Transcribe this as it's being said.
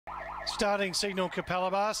Starting signal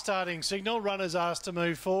Capalaba, starting signal. Runners asked to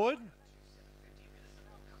move forward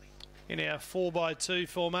in our 4x2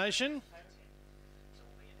 formation.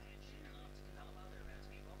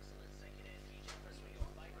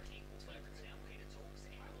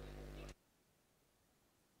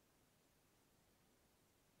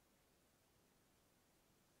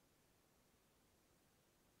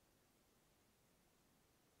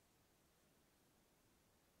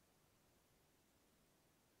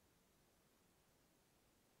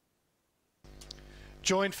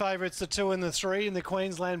 Joint favourites, the 2 and the 3 in the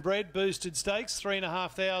Queensland bred boosted stakes,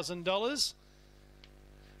 $3,500.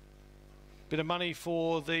 Bit of money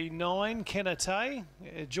for the 9, Kenate.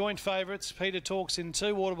 Joint favourites, Peter Talks in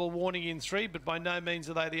 2, Audible Warning in 3, but by no means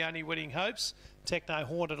are they the only winning hopes. Techno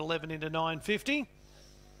Horn at 11 into 950.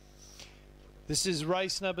 This is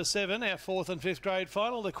race number 7, our 4th and 5th grade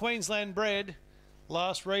final. The Queensland bred,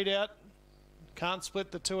 last readout, can't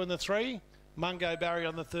split the 2 and the 3. Mungo Barry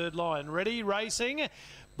on the 3rd line. Ready, racing.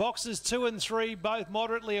 Boxes 2 and 3, both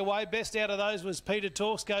moderately away. Best out of those was Peter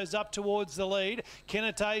Talks, goes up towards the lead.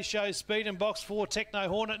 Kenate shows speed, and box 4, Techno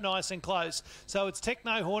Hornet, nice and close. So it's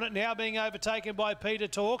Techno Hornet now being overtaken by Peter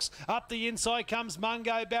Talks. Up the inside comes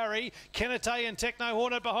Mungo Barry. Kenate and Techno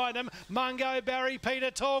Hornet behind him. Mungo Barry, Peter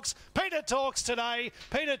Talks. Peter Talks today.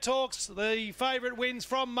 Peter Talks, the favourite, wins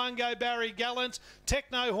from Mungo Barry. Gallant.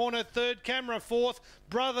 Techno Hornet 3rd. Camera 4th.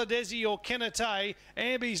 Brother Desi or Kenate.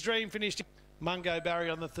 Ambi's Dream finished. Mungo Barry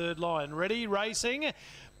on the 3rd line. Ready, racing.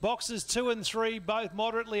 Boxes 2 and 3, both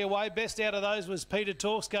moderately away. Best out of those was Peter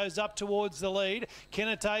Talks, goes up towards the lead.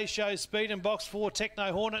 Kenate shows speed, and box 4,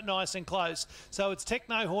 Techno Hornet, nice and close. So it's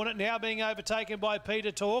Techno Hornet now being overtaken by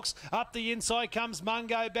Peter Talks. Up the inside comes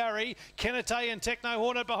Mungo Barry. Kenate and Techno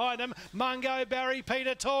Hornet behind him. Mungo Barry,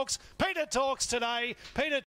 Peter Talks. Peter Talks today. Peter